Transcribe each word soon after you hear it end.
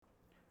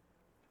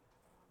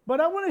But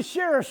I want to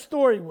share a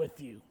story with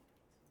you.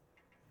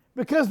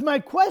 Because my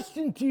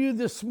question to you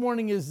this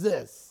morning is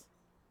this.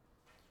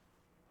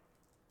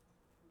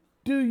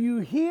 Do you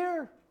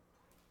hear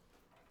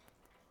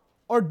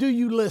or do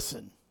you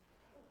listen?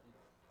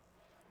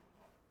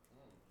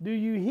 Do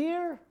you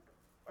hear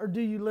or do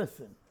you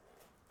listen?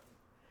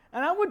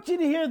 And I want you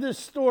to hear this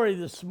story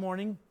this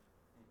morning.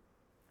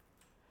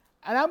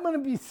 And I'm going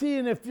to be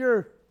seeing if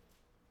you're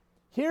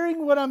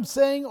hearing what I'm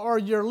saying or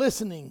you're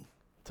listening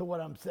to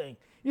what I'm saying.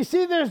 You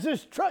see, there's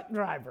this truck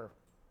driver.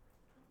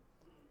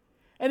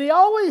 And he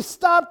always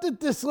stopped at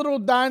this little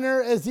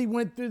diner as he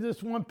went through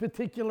this one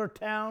particular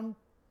town.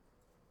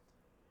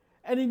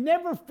 And he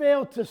never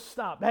failed to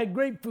stop. Had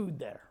great food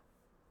there.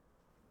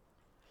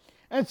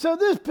 And so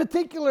this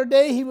particular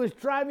day he was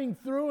driving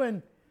through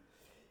and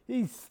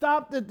he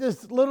stopped at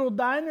this little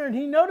diner and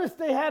he noticed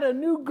they had a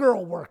new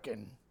girl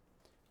working.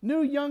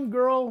 New young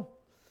girl.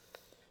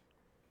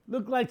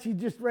 Looked like she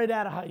just right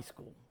out of high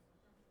school.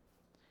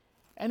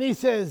 And he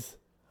says,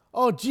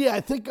 "Oh, gee, I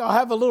think I'll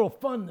have a little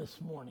fun this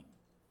morning."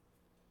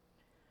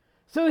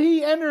 So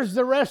he enters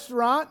the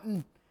restaurant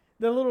and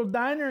the little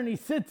diner and he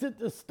sits at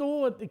the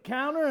stool at the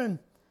counter and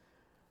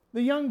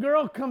the young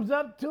girl comes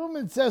up to him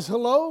and says,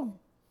 "Hello,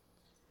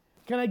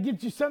 can I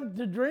get you something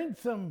to drink?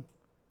 Some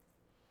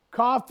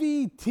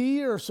coffee,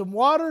 tea, or some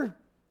water?"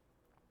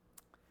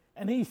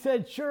 And he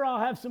said, "Sure, I'll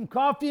have some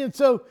coffee." And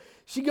so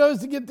she goes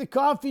to get the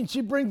coffee and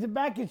she brings it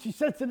back and she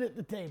sets it at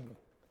the table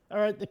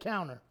or at the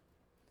counter.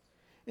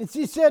 And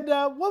she said,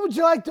 "What would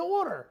you like to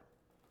order?"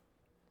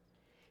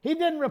 He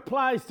then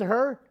replies to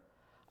her,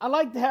 "I'd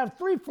like to have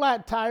 3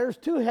 flat tires,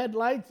 2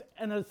 headlights,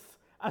 and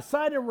a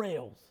side of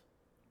rails."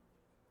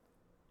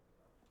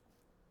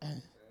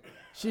 And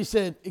she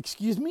said,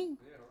 "Excuse me?"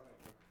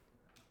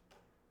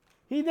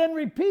 He then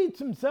repeats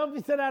himself.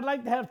 He said, "I'd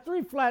like to have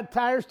 3 flat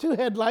tires, 2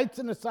 headlights,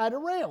 and a side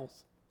of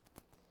rails."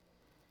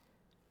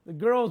 The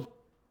girl's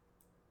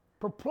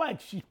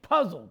perplexed. She's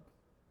puzzled.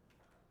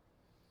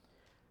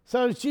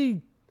 So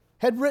she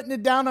had written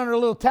it down on her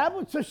little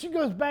tablet. So she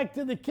goes back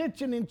to the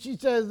kitchen and she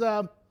says,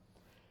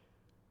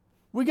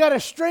 "We got a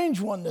strange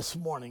one this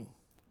morning.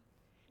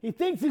 He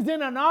thinks he's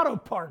in an auto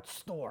parts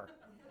store."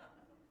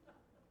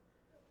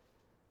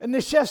 And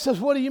the chef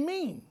says, "What do you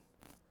mean?"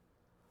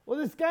 "Well,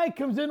 this guy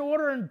comes in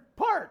ordering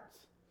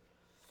parts."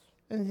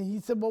 And he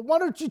said, "Well, why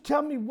don't you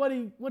tell me what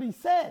he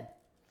said?"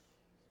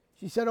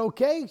 She said,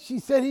 "Okay." She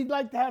said he'd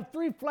like to have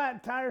 3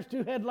 flat tires,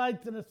 2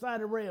 headlights, and a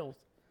side of rails.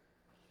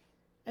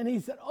 And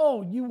he said,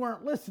 "Oh, you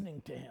weren't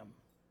listening to him."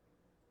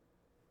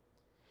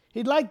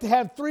 He'd like to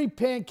have 3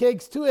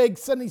 pancakes, 2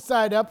 eggs sunny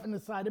side up, and a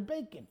side of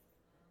bacon.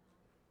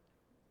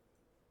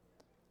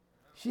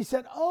 She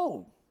said,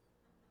 "Oh,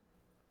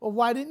 well,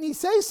 why didn't he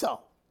say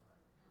so?"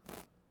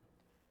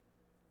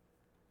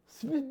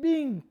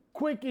 Being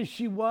quick as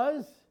she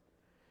was,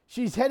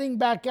 she's heading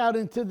back out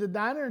into the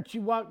diner and she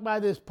walked by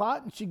this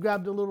pot and she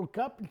grabbed a little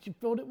cup and she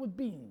filled it with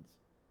beans.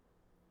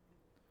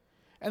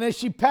 And as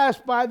she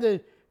passed by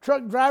the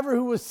truck driver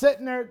who was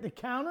sitting there at the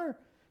counter,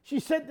 she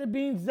set the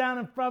beans down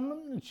in front of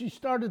him and she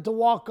started to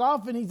walk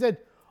off and he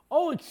said,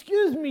 "Oh,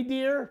 excuse me,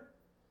 dear.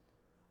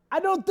 I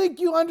don't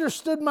think you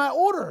understood my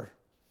order."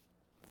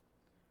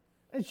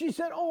 And she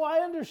said, "Oh, I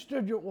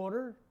understood your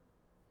order.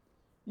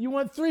 You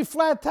want 3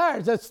 flat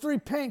tires, that's 3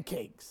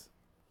 pancakes.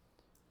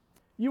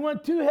 You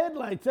want 2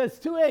 headlights, that's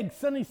 2 eggs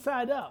sunny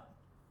side up.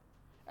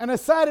 And a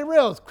side of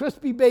rails,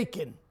 crispy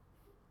bacon."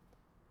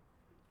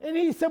 And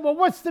he said, "Well,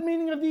 what's the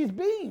meaning of these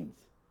beans?"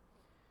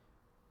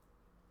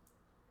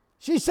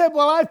 She said,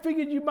 "Well, I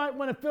figured you might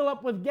want to fill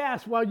up with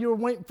gas while you were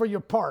waiting for your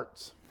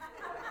parts."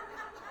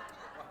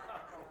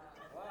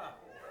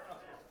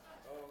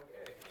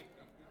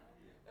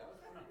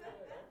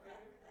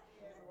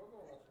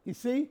 You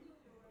see?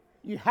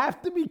 You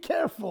have to be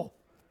careful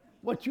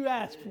what you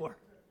ask for.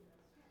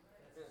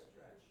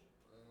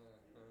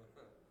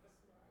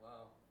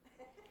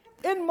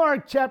 In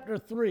Mark chapter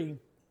 3,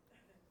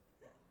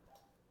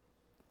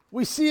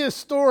 we see a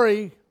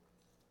story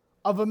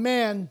of a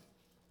man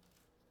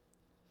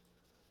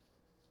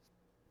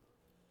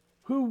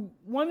who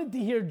wanted to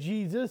hear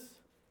Jesus,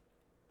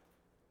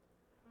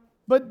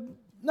 but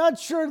not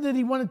sure that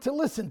he wanted to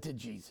listen to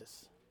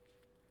Jesus.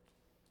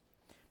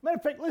 Matter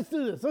of fact, let's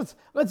do this.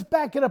 Let's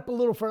back it up a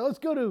little further.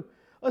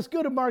 Let's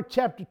go to Mark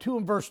chapter 2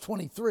 and verse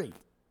 23.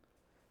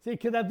 See,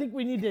 because I think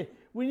we need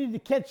to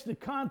catch the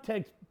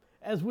context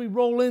as we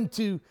roll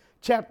into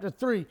chapter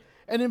 3.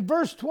 And in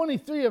verse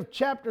 23 of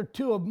chapter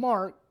 2 of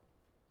Mark,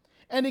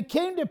 "And it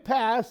came to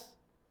pass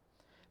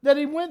that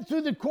he went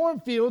through the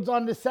cornfields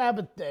on the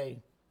Sabbath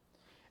day,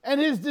 and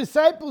his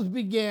disciples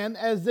began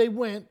as they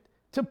went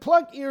to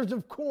pluck ears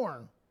of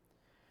corn.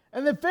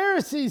 And the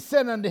Pharisees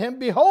said unto him,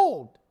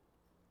 Behold,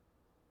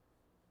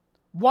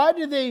 why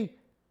do they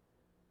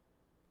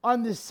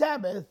on the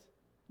Sabbath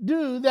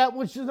do that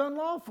which is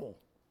unlawful?"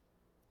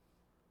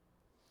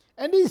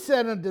 And he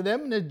said unto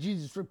them, and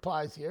Jesus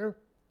replies here,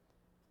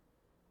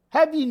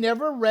 "Have ye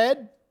never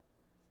read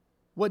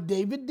what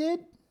David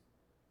did?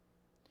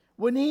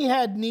 When he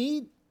had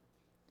need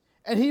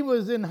and he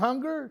was in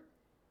hunger,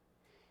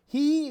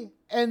 he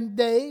and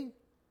they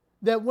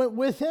that went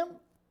with him,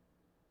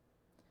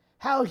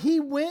 how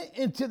he went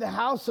into the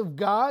house of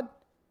God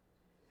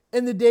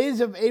in the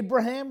days of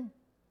Abraham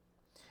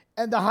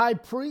and the high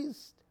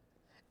priest,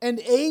 and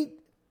ate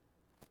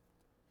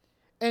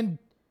and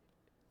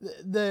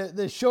the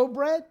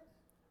showbread,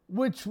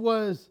 which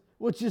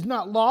is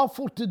not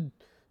lawful to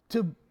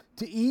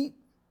eat.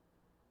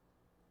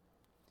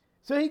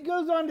 So he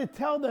goes on to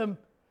tell them,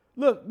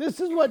 look, this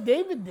is what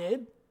David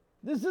did.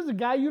 This is a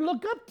guy you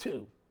look up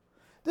to.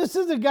 This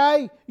is a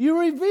guy you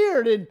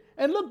revered,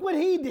 and look what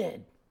he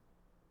did.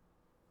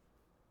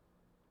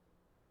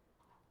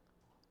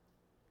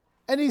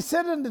 And he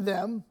said unto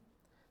them,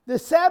 the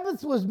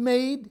Sabbath was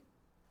made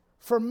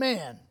for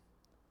man,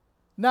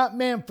 not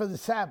man for the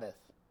Sabbath.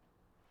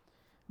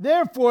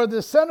 Therefore,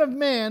 the Son of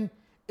Man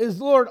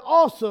is Lord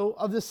also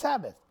of the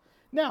Sabbath.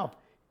 Now,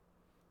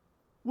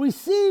 we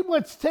see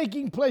what's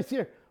taking place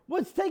here.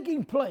 What's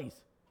taking place?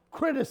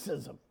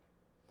 Criticism.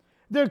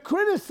 They're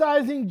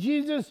criticizing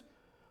Jesus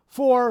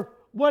for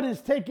what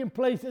has taken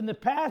place in the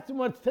past and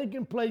what's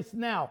taking place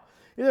now.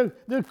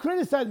 They're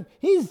criticizing.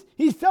 He's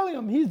telling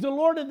them he's the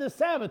Lord of the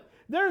Sabbath.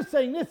 They're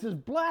saying this is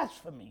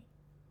blasphemy.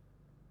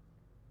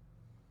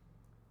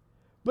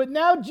 But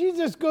now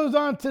Jesus goes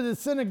on to the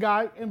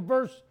synagogue in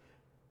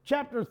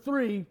chapter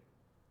 3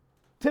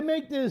 to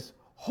make this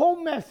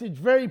whole message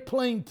very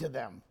plain to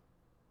them.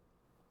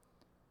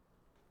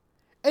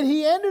 And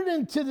he entered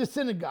into the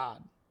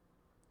synagogue,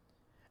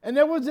 and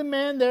there was a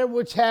man there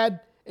which had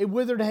a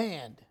withered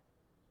hand.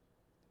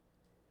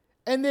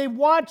 And they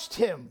watched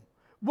him,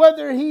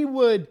 whether he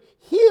would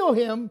heal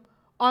him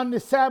on the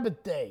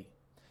Sabbath day,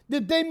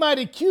 that they might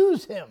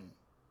accuse him.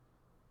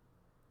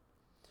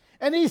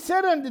 And he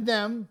said unto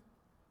them,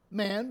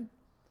 man,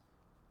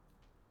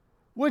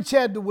 which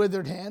had the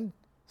withered hand,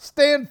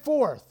 stand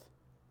forth.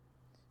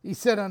 He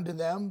said unto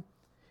them,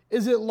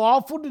 is it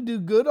lawful to do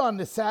good on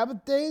the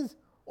Sabbath days,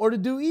 or to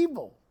do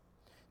evil,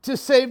 to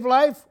save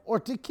life, or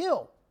to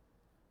kill?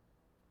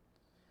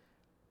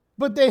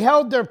 But they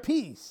held their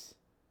peace.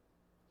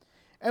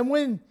 And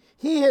when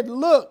he had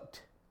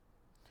looked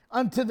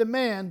unto the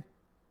man,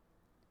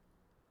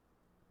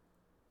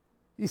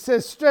 he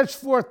says, stretch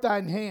forth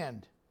thine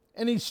hand.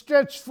 And he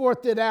stretched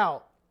forth it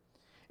out.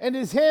 And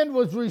his hand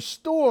was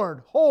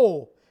restored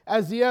whole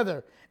as the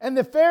other. And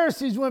the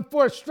Pharisees went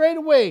forth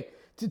straightway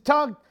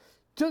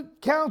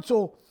took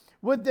counsel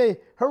with the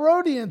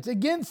Herodians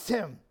against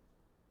him,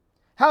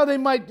 how they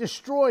might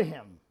destroy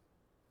him.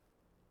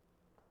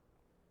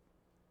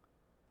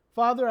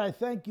 Father, I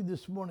thank you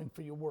this morning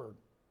for your word.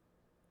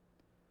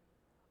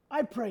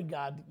 I pray,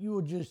 God, that you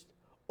will just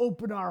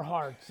open our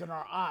hearts and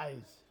our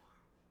eyes,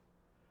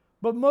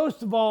 but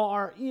most of all,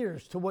 our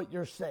ears to what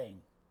you're saying.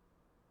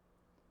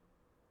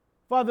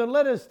 Father,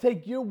 let us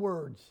take your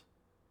words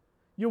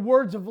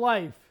of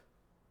life,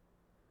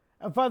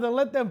 and Father,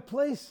 let them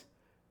place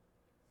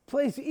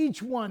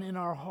each one in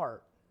our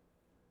heart,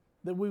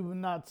 that we will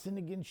not sin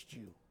against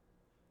you.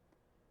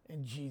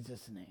 In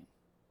Jesus' name.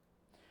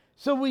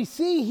 So we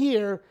see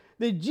here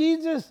that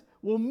Jesus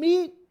will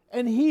meet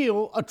and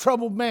heal a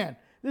troubled man.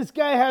 This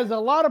guy has a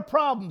lot of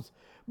problems,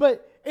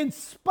 but in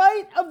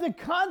spite of the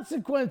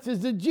consequences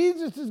that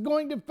Jesus is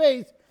going to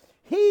face,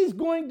 he's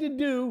going to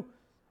do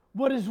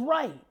what is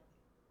right.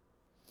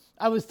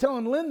 I was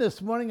telling Lynn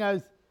this morning, I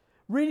was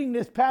reading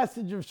this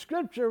passage of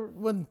Scripture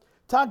when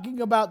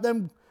talking about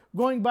them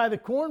going by the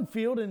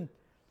cornfield, and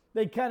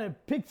they kind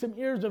of picked some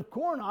ears of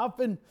corn off.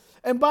 And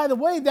by the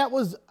way, that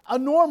was a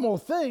normal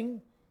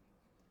thing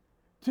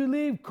to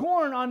leave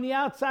corn on the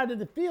outside of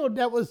the field.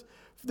 That was,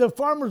 the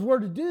farmers were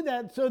to do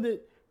that so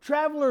that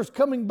travelers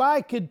coming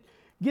by could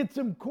get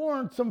some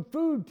corn, some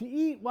food to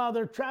eat while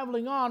they're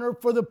traveling on, or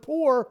for the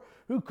poor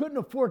who couldn't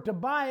afford to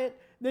buy it,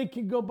 they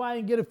could go by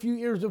and get a few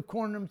ears of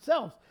corn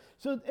themselves.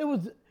 So it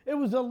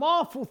was a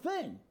lawful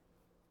thing.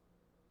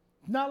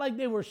 It's not like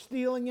they were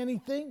stealing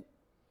anything.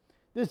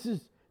 This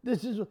is,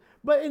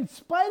 but in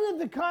spite of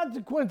the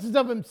consequences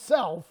of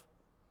himself,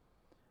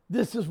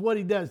 this is what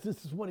he does.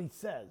 This is what he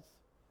says.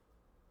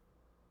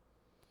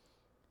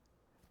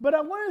 But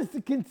I want us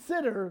to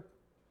consider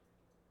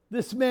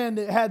this man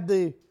that had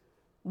the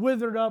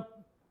withered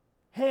up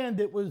hand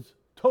that was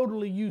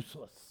totally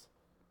useless.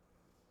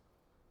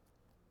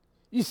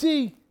 You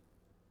see,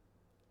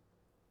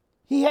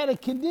 he had a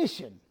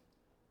condition.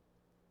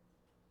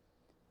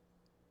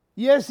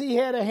 Yes, he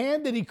had a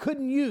hand that he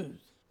couldn't use.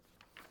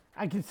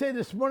 I can say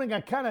this morning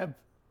I kind of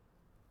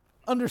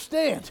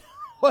understand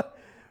what,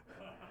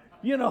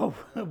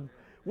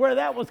 where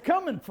that was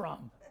coming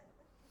from.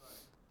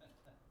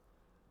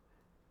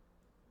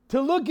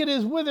 To look at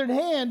his withered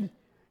hand,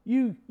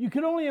 you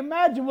could only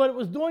imagine what it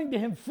was doing to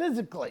him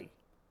physically.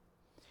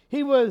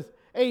 He was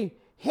a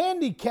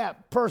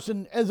handicapped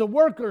person as a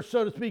worker,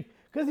 so to speak,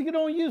 because he could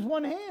only use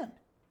one hand.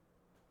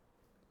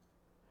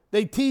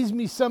 They tease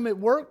me some at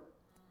work.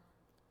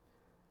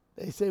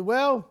 They say,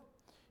 well,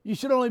 you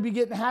should only be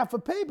getting half a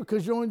pay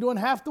because you're only doing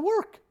half the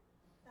work.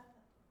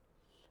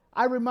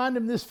 I remind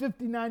them this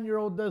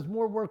 59-year-old does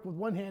more work with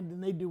one hand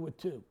than they do with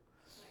two.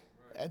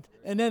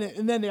 And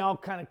then they all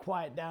kind of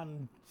quiet down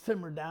and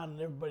simmer down,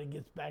 and everybody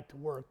gets back to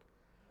work.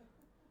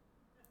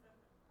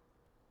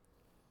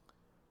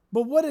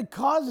 But what it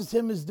causes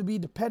him is to be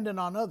dependent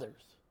on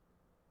others.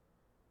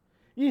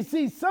 You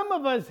see, some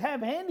of us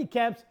have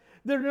handicaps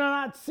that are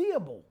not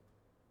seeable.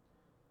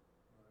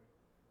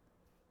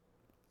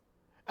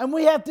 And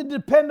we have to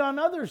depend on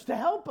others to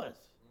help us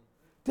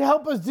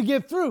to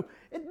get through.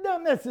 It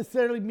doesn't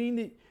necessarily mean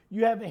that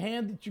you have a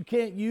hand that you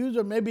can't use,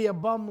 or maybe a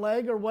bum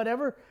leg or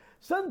whatever.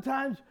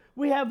 Sometimes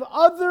we have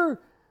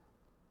other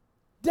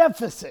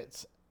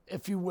deficits,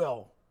 if you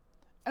will,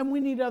 and we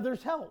need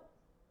others' help.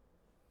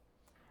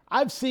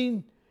 I've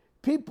seen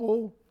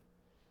people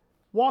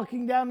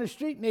walking down the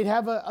street and they'd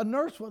have a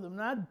nurse with them.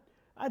 And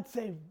I'd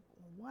say,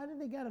 why do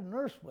they got a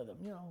nurse with them?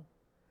 You know,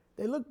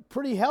 they look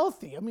pretty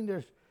healthy. I mean,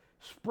 they're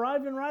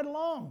striving right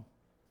along.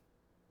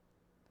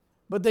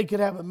 But they could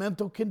have a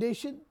mental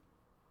condition.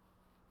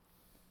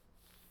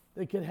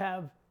 They could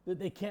have that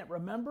they can't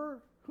remember.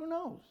 Who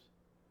knows?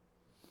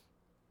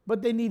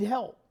 But they need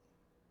help.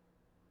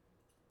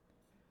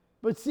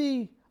 But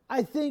see,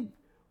 I think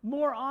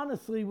more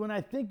honestly, when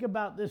I think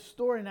about this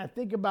story and I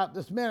think about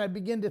this man, I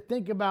begin to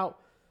think about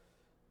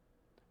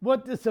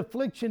what this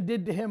affliction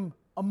did to him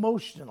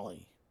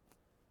emotionally.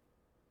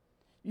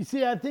 You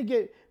see, I think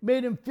it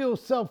made him feel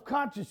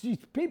self-conscious. These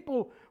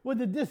people with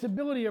a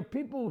disability, or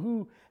people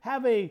who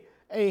have a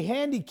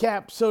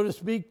handicap, so to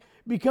speak,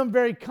 become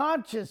very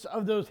conscious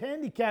of those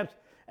handicaps,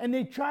 and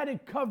they try to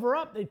cover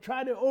up. They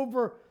try to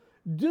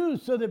overdo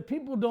so that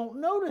people don't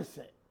notice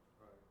it.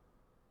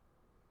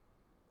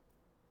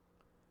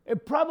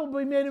 It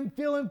probably made him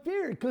feel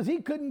inferior because he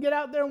couldn't get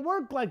out there and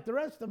work like the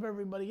rest of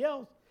everybody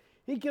else.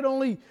 He could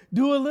only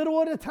do a little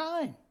at a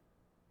time.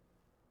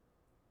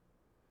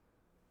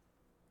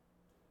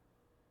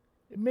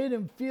 It made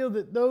him feel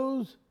that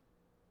those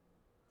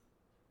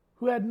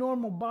who had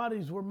normal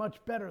bodies were much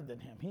better than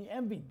him. He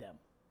envied them.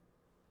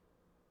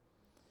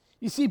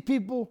 You see,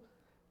 people,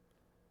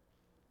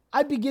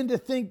 I begin to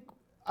think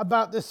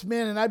about this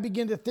man, and I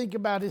begin to think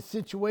about his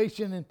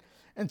situation,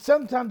 and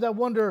sometimes I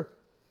wonder,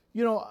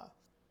 you know,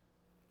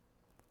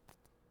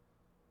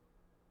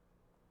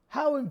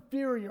 how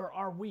inferior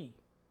are we?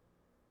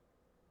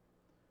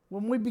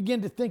 When we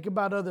begin to think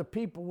about other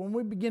people, when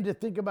we begin to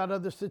think about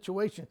other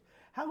situations,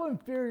 how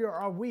inferior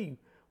are we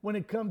when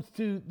it comes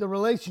to the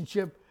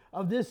relationship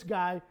of this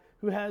guy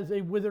who has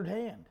a withered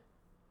hand?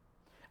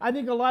 I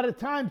think a lot of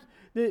times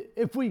that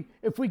if we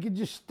could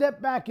just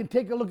step back and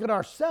take a look at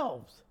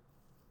ourselves,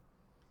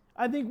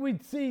 I think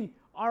we'd see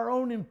our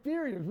own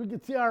inferiors. We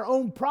could see our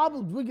own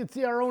problems. We could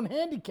see our own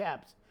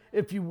handicaps,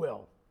 if you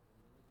will.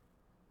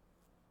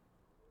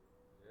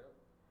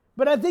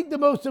 But I think the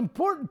most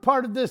important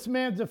part of this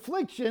man's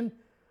affliction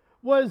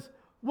was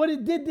what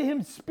it did to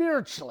him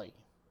spiritually.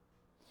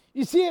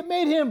 You see, it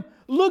made him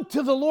look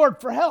to the Lord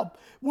for help.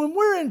 When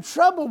we're in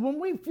trouble, when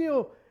we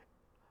feel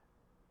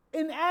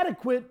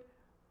inadequate,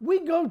 we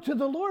go to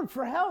the Lord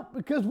for help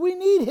because we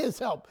need his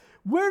help.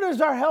 Where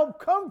does our help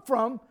come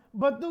from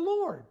but the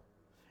Lord?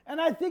 And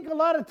I think a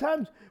lot of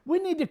times we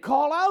need to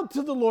call out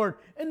to the Lord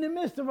in the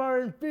midst of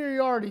our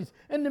inferiorities,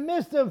 in the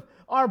midst of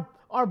our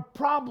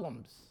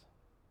problems.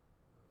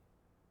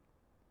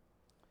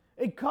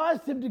 It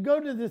caused him to go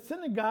to the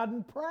synagogue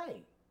and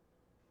pray.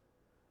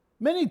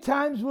 Many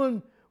times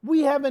when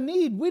we have a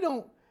need, we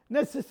don't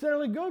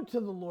necessarily go to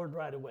the Lord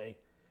right away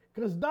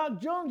because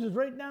Doc Jones is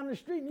right down the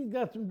street and he's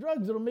got some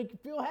drugs that'll make you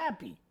feel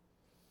happy.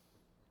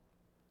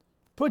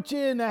 Put you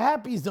in a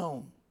happy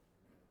zone.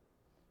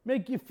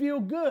 Make you feel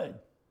good.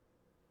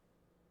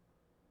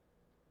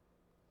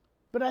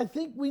 But I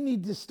think we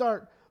need to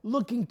start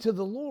looking to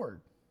the Lord.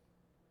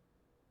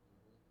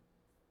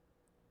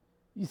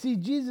 You see,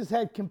 Jesus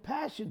had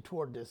compassion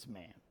toward this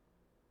man.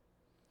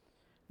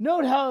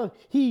 Note how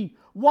he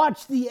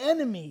watched the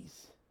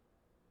enemies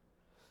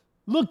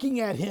looking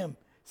at him,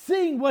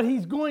 seeing what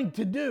he's going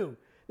to do.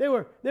 They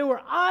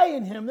were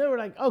eyeing him. They were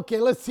like, okay,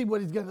 let's see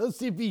what he's going to, let's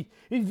see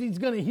if he's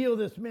going to heal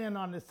this man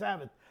on the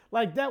Sabbath.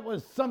 Like that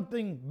was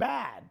something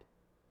bad.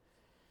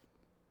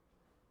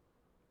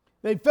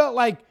 They felt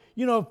like,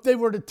 you know, if they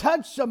were to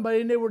touch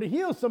somebody and they were to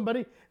heal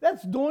somebody,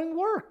 that's doing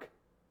work.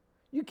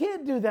 You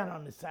can't do that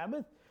on the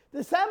Sabbath.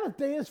 The Sabbath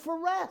day is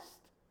for rest.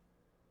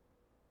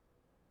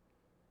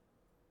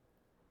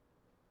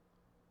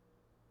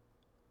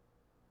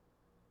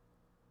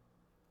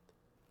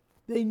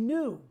 They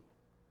knew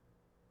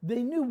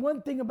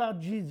one thing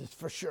about Jesus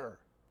for sure,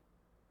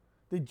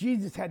 that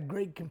Jesus had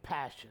great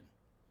compassion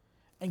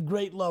and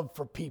great love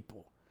for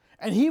people.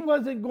 And he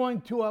wasn't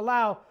going to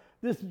allow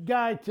this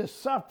guy to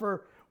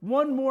suffer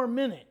one more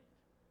minute.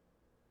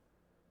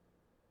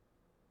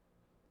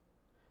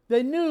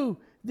 They knew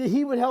that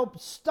he would help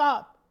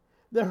stop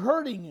the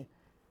hurting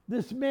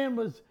this man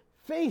was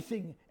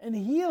facing and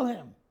heal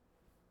him.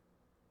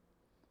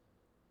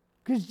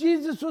 Because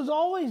Jesus was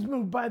always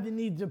moved by the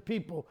needs of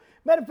people.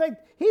 Matter of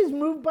fact, he's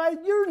moved by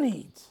your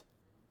needs.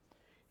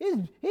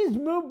 He's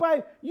moved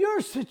by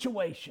your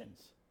situations.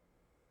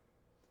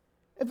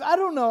 If I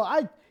don't know,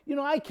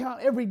 I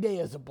count every day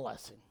as a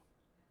blessing.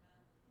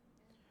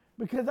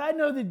 Because I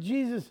know that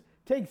Jesus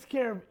takes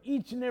care of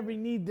each and every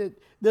need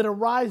that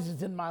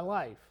arises in my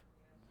life.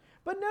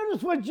 But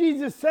notice what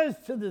Jesus says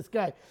to this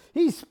guy.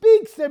 He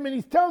speaks to him and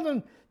he's telling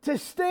him to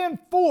stand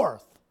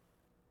forth.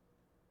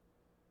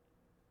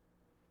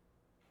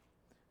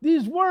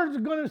 These words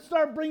are going to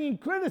start bringing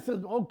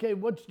criticism. Okay,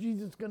 what's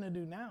Jesus going to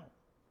do now?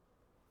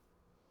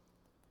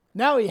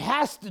 Now he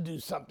has to do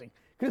something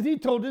because he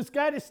told this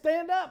guy to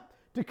stand up,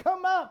 to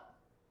come up.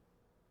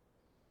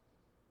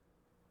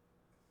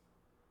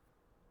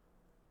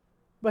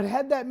 But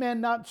had that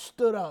man not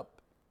stood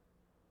up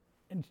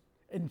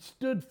and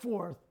stood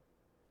forth,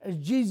 as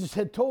Jesus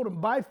had told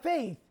him, by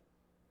faith,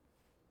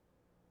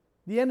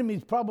 the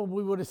enemies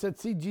probably would have said,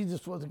 see,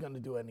 Jesus wasn't going to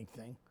do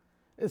anything.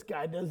 This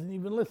guy doesn't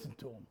even listen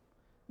to him.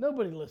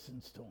 Nobody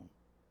listens to him.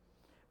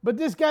 But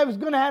this guy was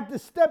going to have to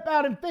step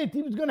out in faith.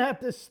 He was going to have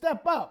to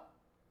step up.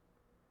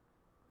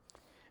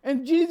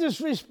 And Jesus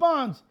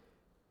responds,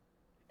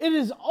 it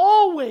is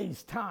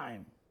always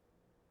time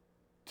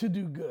to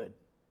do good.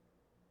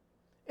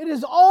 It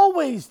is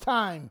always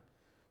time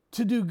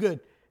to do good.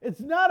 It's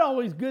not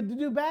always good to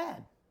do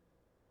bad.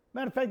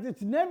 Matter of fact,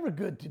 it's never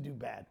good to do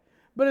bad.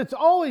 But it's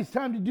always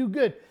time to do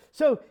good.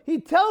 So he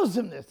tells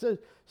him this.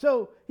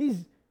 So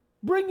he's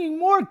bringing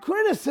more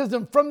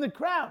criticism from the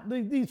crowd,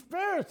 these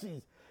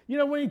Pharisees. You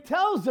know, when he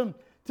tells them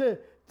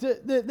that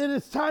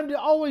it's time to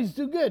always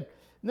do good.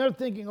 And they're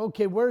thinking,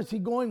 okay, where is he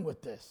going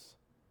with this?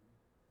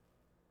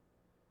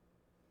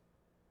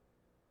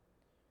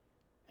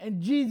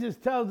 And Jesus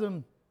tells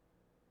them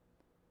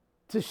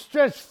to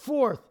stretch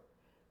forth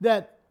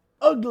that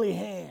ugly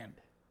hand,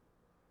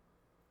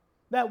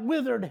 that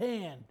withered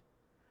hand,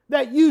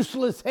 that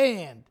useless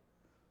hand.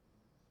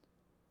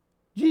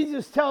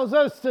 Jesus tells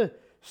us to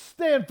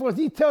stand forth.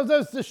 He tells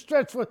us to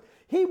stretch forth.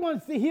 He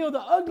wants to heal the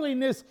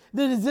ugliness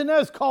that is in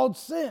us called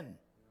sin.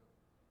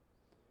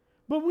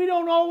 But we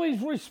don't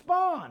always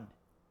respond.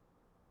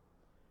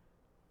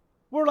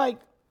 We're like,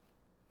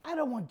 I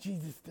don't want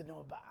Jesus to know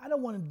about it. I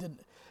don't want him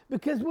to.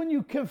 Because when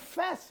you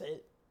confess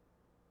it,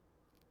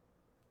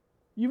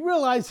 you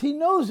realize he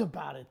knows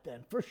about it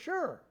then, for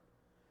sure.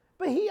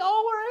 But he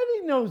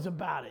already knows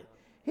about it.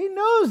 He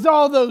knows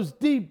all those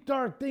deep,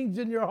 dark things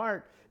in your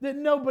heart that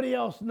nobody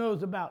else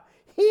knows about.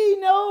 He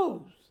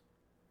knows.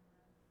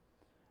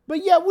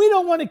 But yet we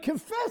don't want to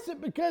confess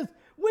it because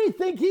we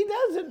think he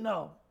doesn't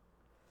know.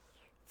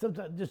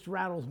 Sometimes it just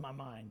rattles my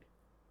mind.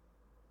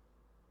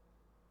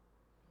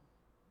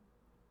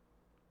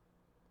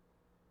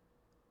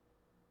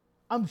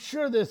 I'm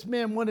sure this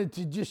man wanted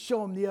to just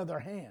show him the other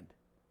hand.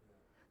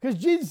 Because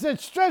Jesus said,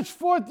 stretch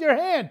forth your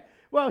hand.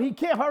 Well, he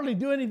can't hardly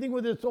do anything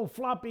with this old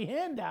floppy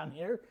hand down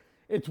here.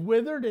 It's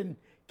withered and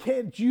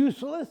it's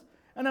useless.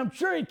 And I'm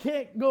sure he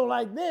can't go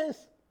like this.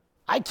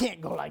 I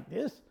can't go like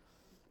this.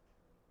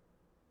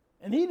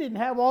 And he didn't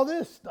have all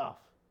this stuff.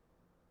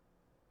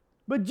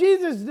 But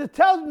Jesus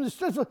tells him to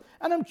stretch forth.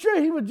 And I'm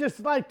sure he would just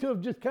like to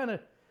have just kind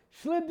of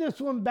slid this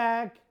one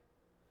back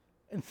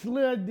and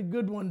slid the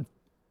good one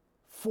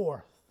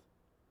forth.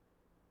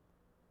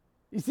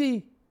 You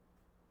see,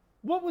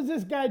 what was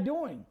this guy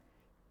doing?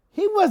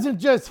 He wasn't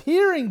just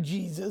hearing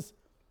Jesus.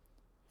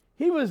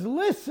 He was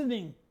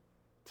listening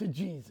to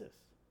Jesus.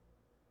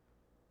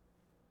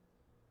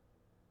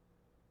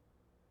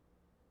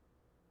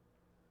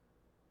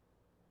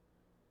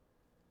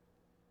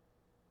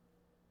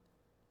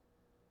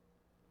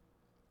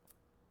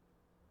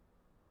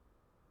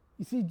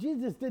 You see,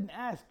 Jesus didn't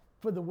ask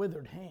for the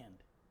withered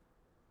hand.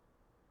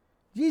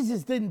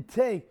 Jesus didn't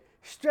say,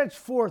 stretch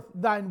forth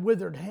thine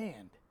withered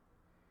hand.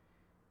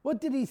 What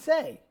did he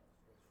say?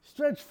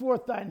 Stretch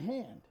forth thine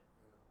hand.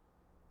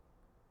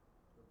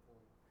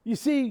 You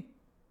see,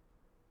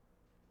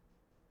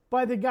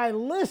 by the guy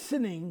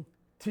listening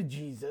to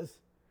Jesus,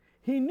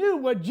 he knew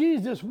what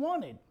Jesus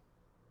wanted.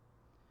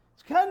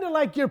 It's kind of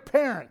like your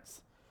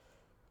parents.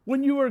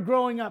 When you were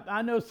growing up,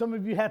 I know some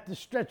of you have to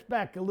stretch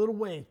back a little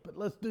ways, but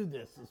let's do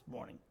this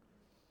morning.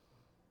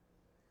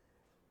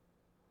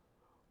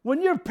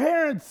 When your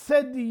parents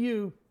said to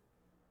you,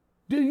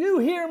 do you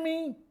hear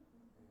me?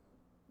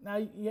 Now,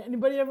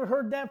 anybody ever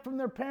heard that from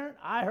their parent?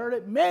 I heard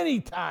it many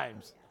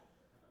times.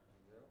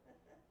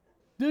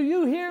 Do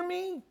you hear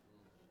me?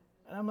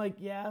 And I'm like,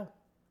 yeah.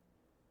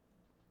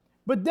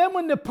 But then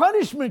when the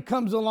punishment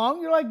comes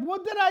along, you're like,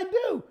 what did I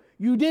do?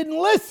 You didn't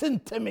listen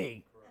to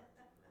me.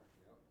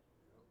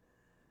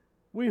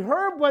 We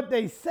heard what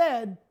they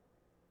said,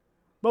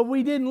 but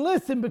we didn't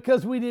listen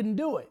because we didn't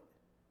do it.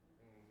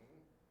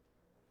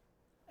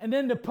 And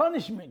then the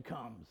punishment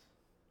comes.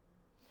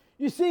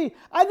 You see,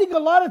 I think a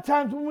lot of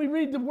times when we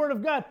read the Word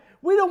of God,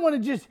 we don't want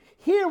to just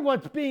hear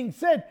what's being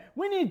said.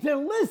 We need to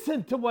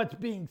listen to what's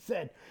being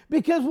said.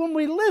 Because when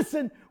we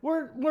listen,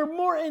 we're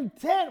more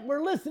intent.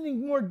 We're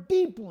listening more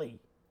deeply.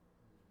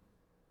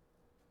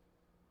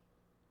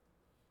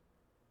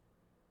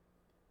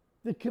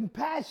 The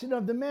compassion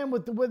of the man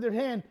with the withered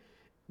hand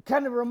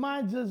kind of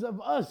reminds us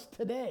of us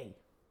today.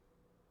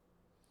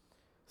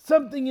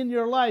 Something in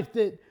your life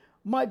that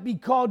might be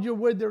called your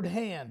withered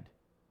hand.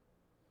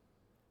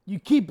 You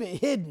keep it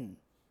hidden.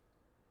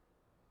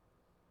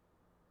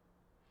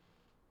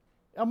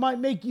 It might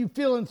make you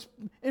feel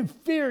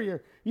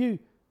inferior. You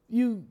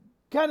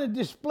kind of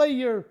display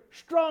your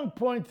strong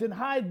points and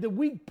hide the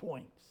weak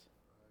points.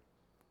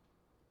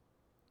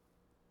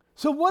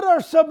 So what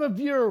are some of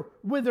your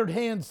withered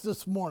hands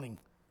this morning?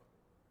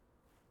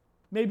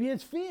 Maybe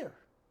it's fear.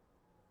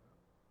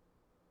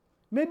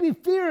 Maybe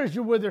fear is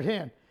your withered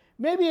hand.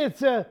 Maybe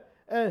it's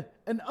an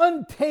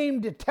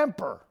untamed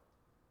temper.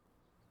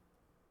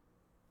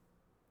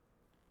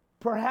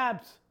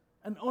 Perhaps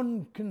an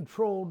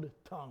uncontrolled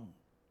tongue.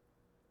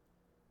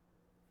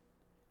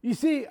 You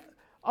see,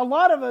 a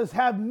lot of us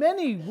have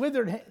many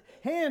withered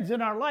hands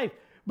in our life,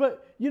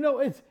 but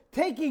it's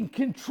taking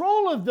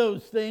control of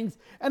those things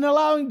and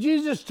allowing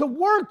Jesus to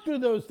work through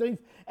those things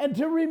and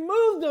to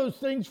remove those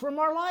things from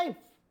our life.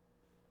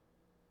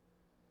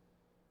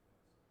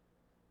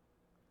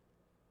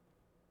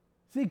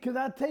 See, because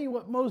I'll tell you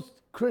what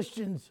most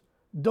Christians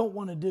don't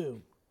want to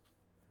do.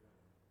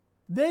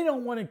 They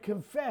don't want to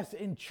confess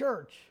in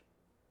church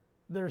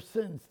their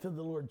sins to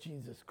the Lord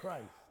Jesus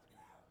Christ.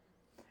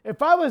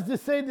 If I was to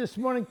say this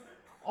morning,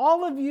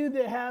 all of you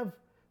that have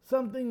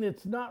something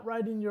that's not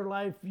right in your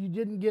life, you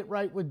didn't get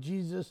right with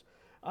Jesus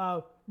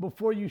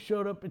before you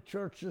showed up at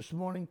church this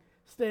morning,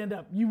 stand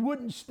up. You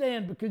wouldn't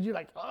stand because you're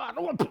like, I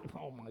don't want to.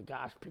 Oh my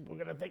gosh, people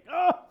are going to think,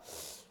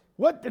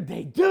 what did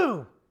they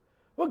do?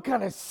 What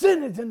kind of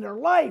sin is in their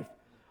life?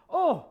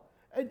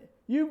 And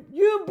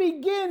you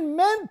begin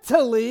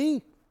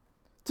mentally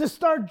to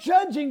start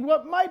judging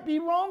what might be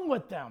wrong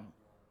with them.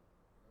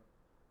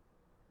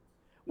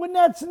 When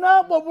that's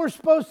not what we're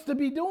supposed to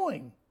be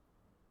doing.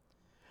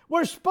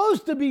 We're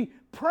supposed to be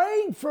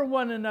praying for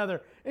one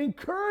another,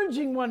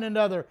 encouraging one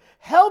another,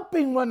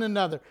 helping one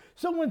another.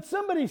 So when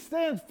somebody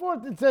stands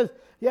forth and says,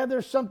 yeah,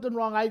 there's something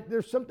wrong,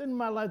 there's something in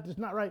my life that's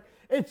not right,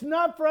 it's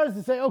not for us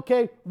to say,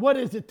 okay, what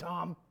is it,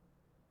 Tom?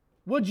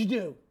 What'd you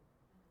do?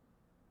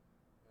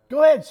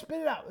 Go ahead,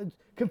 spit it out.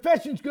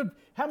 Confession's good.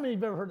 How many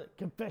have ever heard it?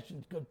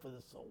 Confession's good for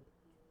the soul.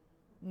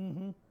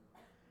 Mm-hmm.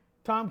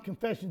 Tom,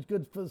 confession's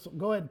good for the soul.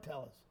 Go ahead and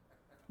tell us.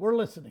 We're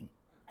listening.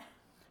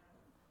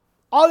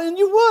 And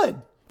you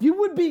would. You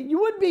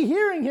would be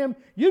hearing him.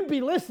 You'd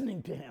be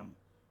listening to him.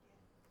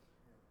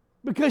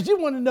 Because you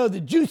want to know the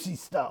juicy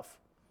stuff.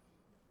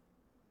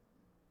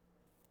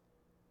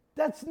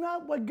 That's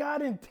not what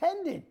God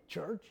intended,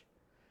 church.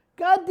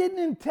 God didn't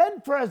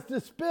intend for us to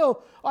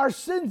spill our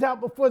sins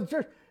out before the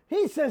church.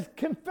 He says,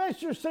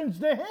 confess your sins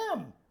to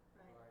him.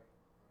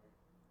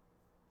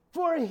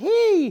 For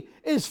he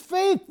is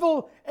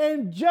faithful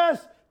and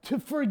just to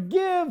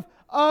forgive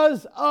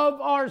us of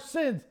our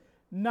sins.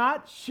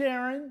 Not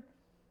Sharon,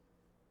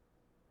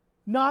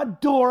 not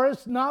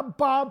Doris, not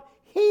Bob.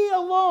 He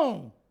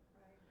alone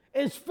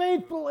is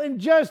faithful and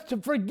just to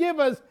forgive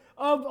us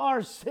of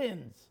our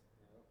sins.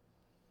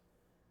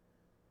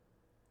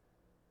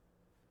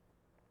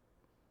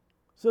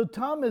 So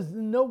Tom is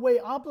in no way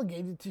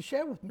obligated to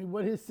share with me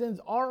what his sins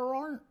are or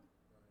aren't.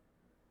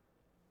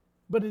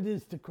 But it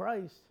is to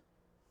Christ.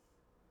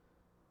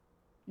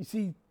 You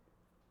see,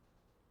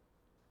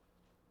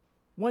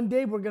 one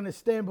day we're going to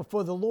stand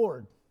before the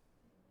Lord.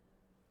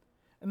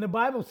 And the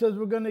Bible says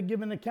we're going to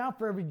give an account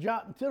for every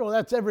jot and tittle.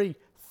 That's every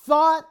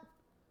thought,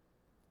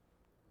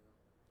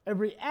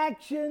 every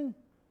action,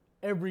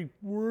 every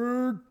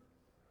word.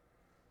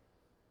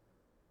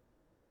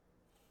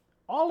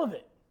 All of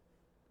it.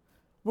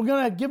 We're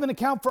going to give an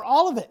account for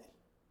all of it.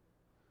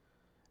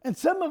 And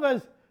some of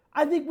us,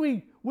 I think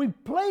we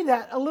play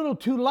that a little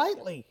too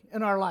lightly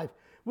in our life.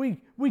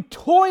 We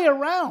toy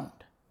around.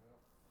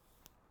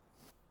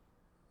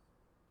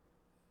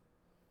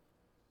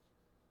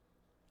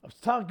 I was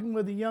talking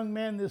with a young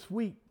man this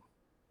week.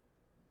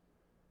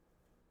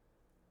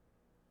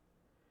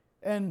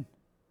 And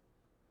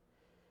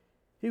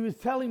he was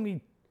telling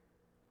me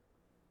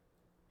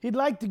he'd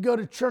like to go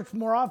to church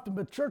more often,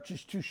 but church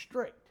is too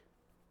strict.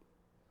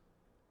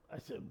 I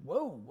said,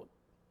 whoa,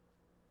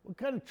 what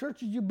kind of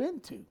church have you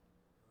been to?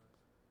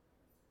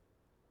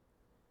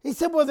 He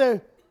said, well,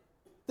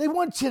 they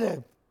want you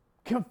to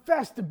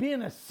confess to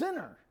being a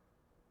sinner.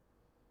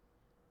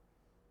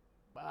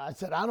 I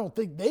said, I don't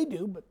think they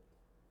do, but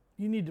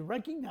you need to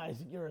recognize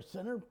that you're a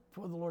sinner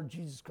for the Lord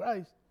Jesus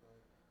Christ.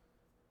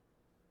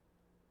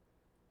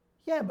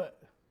 Yeah,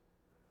 but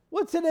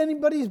what's in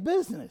anybody's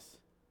business?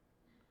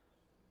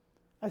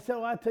 I said,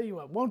 well, I'll tell you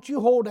what, won't you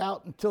hold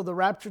out until the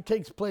rapture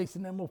takes place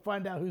and then we'll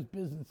find out whose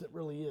business it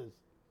really is.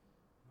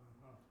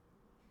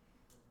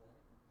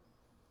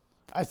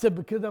 I said,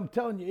 because I'm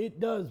telling you,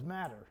 it does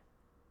matter.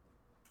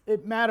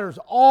 It matters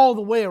all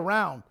the way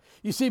around.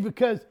 You see,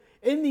 because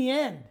in the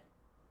end,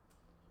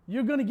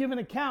 you're going to give an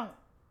account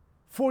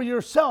for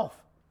yourself.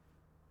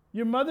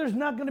 Your mother's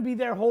not going to be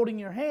there holding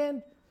your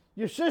hand.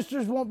 Your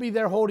sisters won't be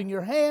there holding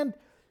your hand.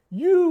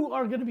 You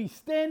are going to be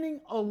standing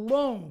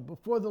alone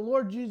before the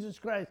Lord Jesus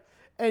Christ,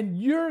 and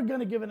you're going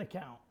to give an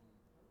account.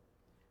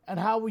 And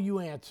how will you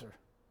answer?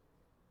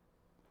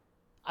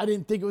 I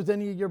didn't think it was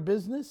any of your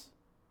business.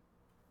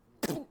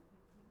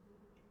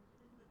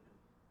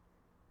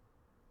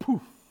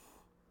 Poof.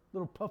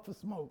 Little puff of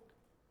smoke.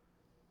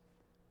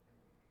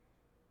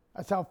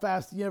 That's how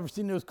fast. You ever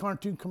seen those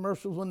cartoon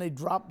commercials when they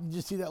drop, you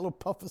just see that little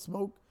puff of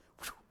smoke?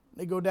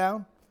 They go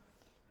down.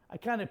 I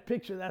kind of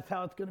picture that's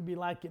how it's going to be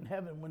like in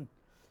heaven when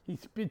he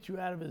spits you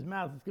out of his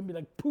mouth. It's going to be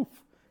like poof,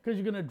 because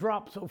you're going to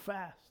drop so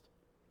fast.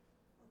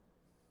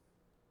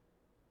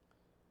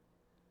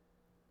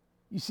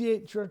 You see,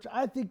 church,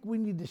 I think we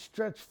need to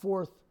stretch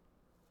forth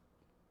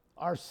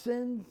our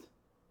sins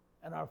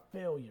and our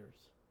failures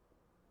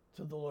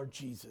to the Lord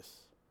Jesus.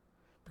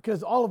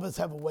 Because all of us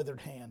have a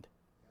withered hand.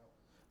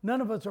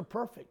 None of us are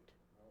perfect.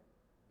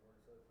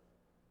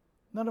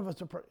 None of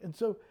us are perfect. And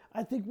so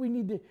I think we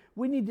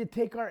need to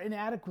take our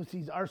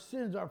inadequacies, our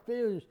sins, our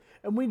failures,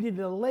 and we need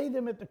to lay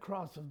them at the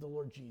cross of the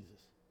Lord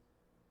Jesus.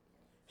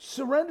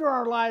 Surrender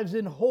our lives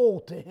in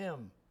whole to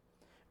him,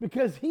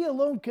 because he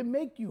alone can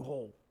make you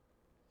whole.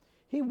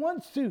 He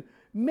wants to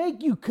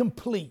make you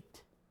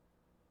complete.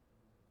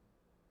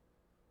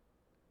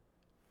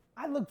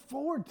 I look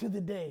forward to the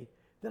day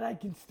that I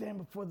can stand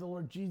before the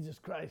Lord Jesus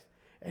Christ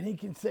and he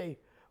can say,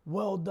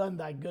 well done,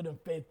 thy good and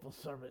faithful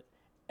servant.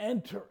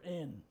 Enter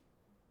in.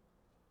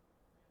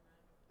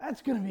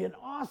 That's going to be an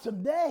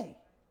awesome day.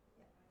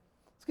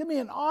 It's going to be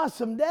an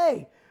awesome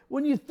day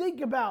when you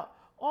think about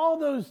all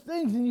those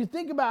things and you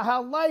think about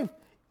how life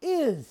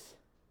is.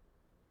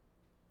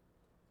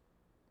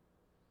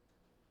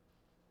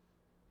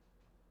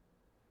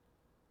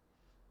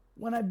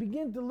 When I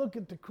begin to look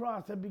at the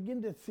cross, I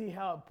begin to see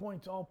how it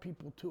points all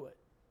people to it.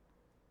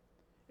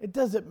 It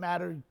doesn't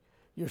matter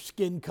your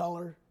skin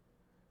color.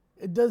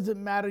 It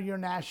doesn't matter your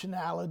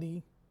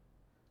nationality.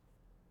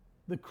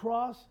 The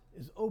cross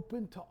is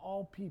open to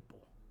all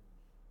people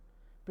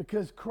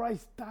because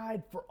Christ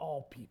died for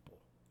all people.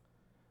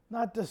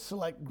 Not the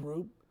select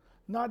group,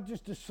 not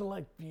just a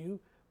select few,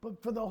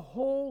 but for the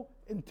whole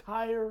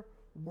entire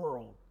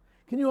world.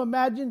 Can you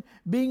imagine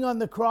being on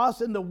the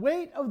cross and the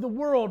weight of the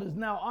world is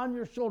now on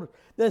your shoulders?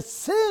 The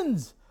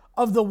sins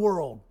of the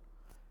world,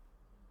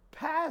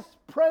 past,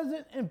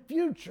 present, and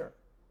future,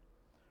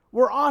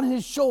 were on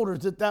his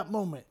shoulders at that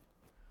moment.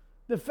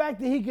 The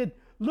fact that he could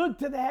look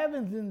to the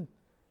heavens and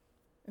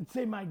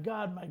say, my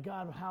God,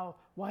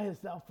 why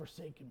hast thou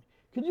forsaken me?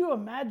 Could you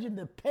imagine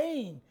the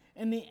pain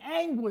and the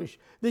anguish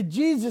that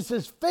Jesus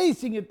is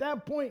facing at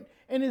that point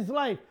in his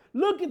life?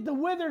 Look at the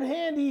withered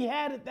hand he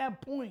had at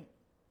that point.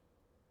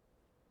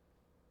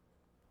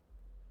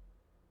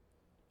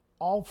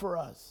 All for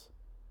us.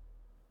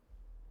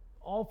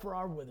 All for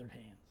our withered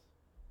hands.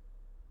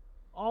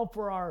 All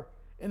for our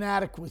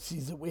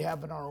inadequacies that we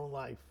have in our own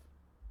life.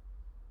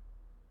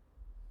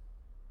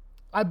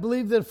 I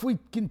believe that if we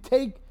can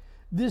take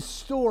this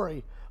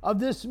story of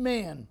this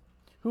man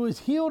who was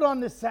healed on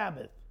the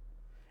Sabbath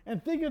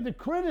and think of the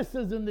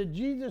criticism that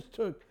Jesus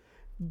took,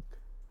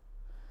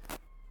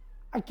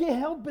 I can't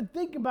help but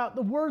think about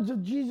the words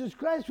of Jesus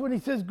Christ when he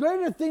says,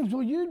 greater things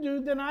will you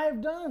do than I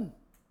have done.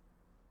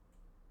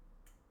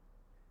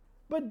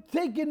 But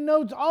taking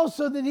notes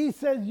also that he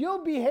says,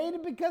 you'll be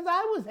hated because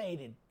I was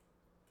hated.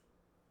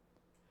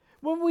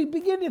 When we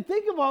begin to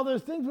think of all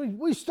those things,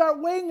 we start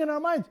weighing in our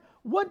minds,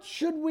 what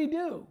should we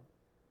do?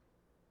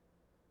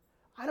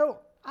 I don't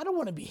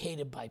want to be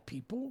hated by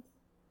people.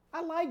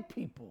 I like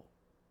people.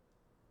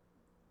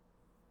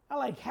 I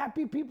like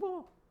happy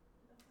people.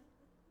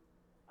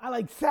 I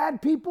like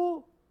sad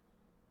people.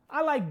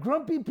 I like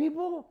grumpy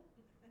people.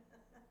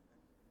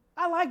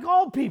 I like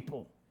all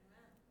people.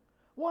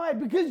 Why?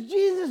 Because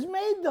Jesus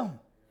made them.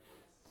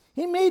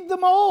 He made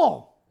them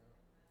all.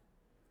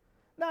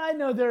 Now, I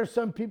know there are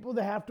some people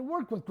that have to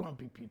work with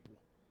grumpy people.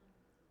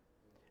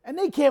 And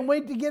they can't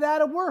wait to get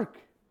out of work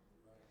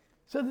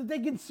so that they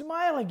can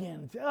smile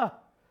again and say, oh,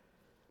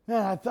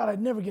 man, I thought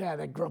I'd never get out of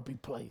that grumpy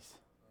place.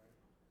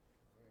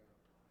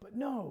 But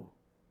no.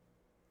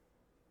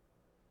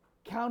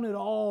 Count it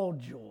all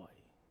joy.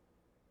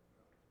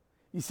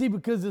 You see,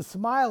 because the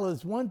smile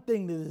is one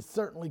thing that is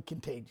certainly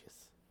contagious.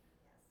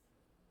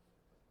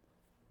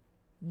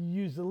 You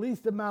use the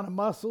least amount of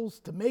muscles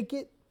to make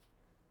it,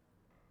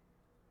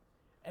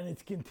 and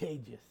it's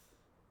contagious.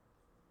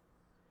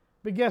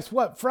 But guess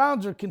what?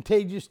 Frowns are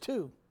contagious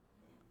too.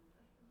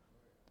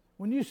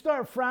 When you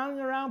start frowning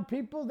around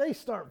people, they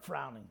start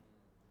frowning.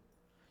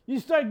 You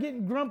start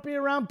getting grumpy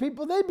around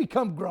people, they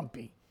become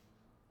grumpy.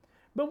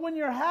 But when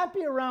you're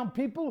happy around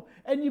people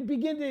and you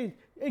begin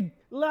to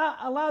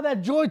allow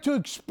that joy to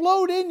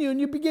explode in you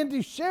and you begin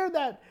to share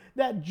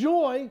that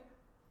joy,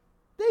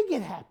 they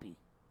get happy.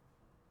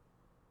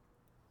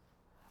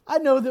 I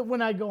know that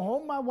when I go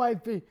home, my wife,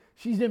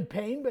 she's in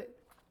pain, but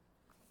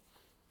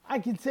I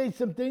can say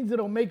some things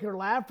that'll make her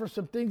laugh or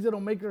some things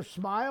that'll make her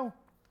smile.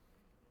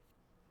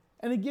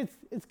 And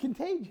it's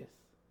contagious.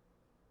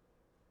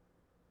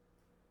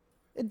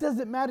 It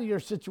doesn't matter your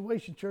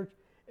situation, church.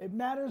 It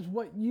matters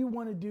what you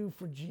want to do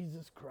for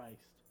Jesus Christ.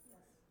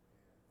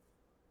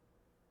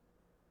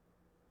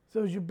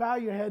 So as you bow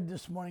your head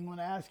this morning, I want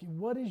to ask you,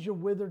 what is your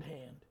withered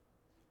hand?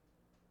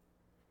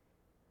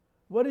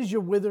 What is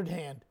your withered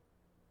hand?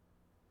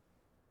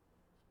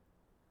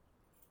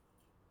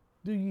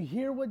 Do you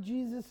hear what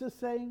Jesus is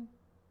saying?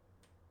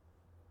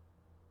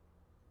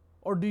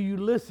 Or do you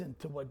listen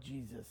to what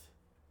Jesus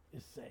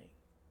is saying.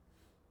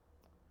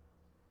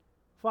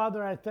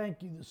 Father, I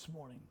thank you this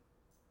morning.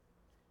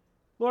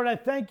 Lord, I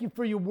thank you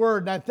for your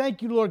word, and I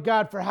thank you, Lord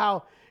God, for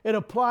how it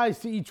applies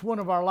to each one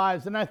of our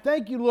lives. And I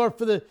thank you, Lord,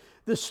 for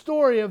the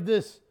story of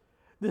this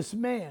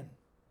man.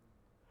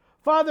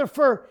 Father,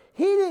 for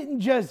he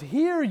didn't just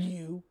hear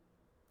you,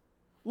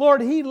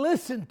 Lord, he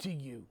listened to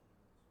you.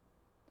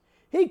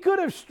 He could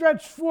have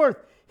stretched forth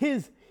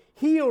his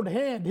healed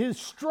hand, his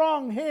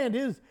strong hand,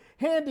 his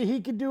hand that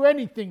he could do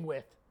anything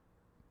with.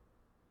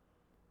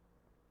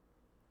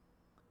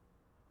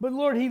 But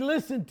Lord, he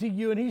listened to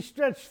you and he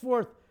stretched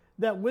forth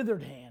that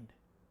withered hand.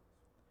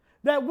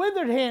 That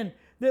withered hand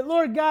that,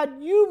 Lord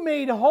God, you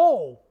made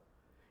whole.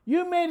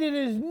 You made it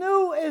as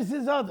new as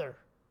his other.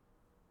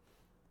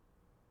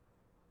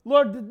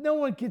 Lord, that no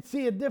one could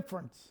see a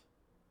difference.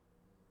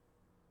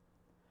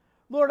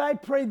 Lord, I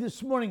pray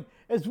this morning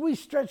as we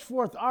stretch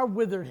forth our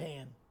withered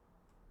hand.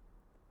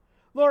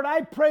 Lord,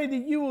 I pray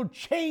that you will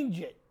change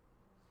it.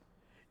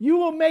 You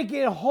will make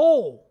it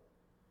whole.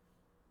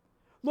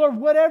 Lord,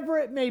 whatever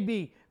it may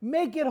be,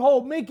 make it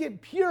whole, make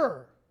it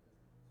pure.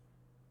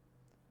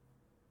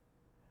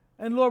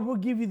 And Lord, we'll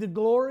give you the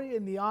glory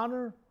and the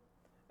honor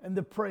and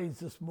the praise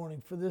this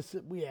morning for this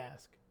that we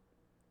ask.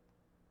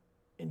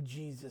 In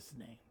Jesus'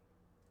 name,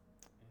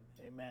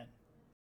 amen.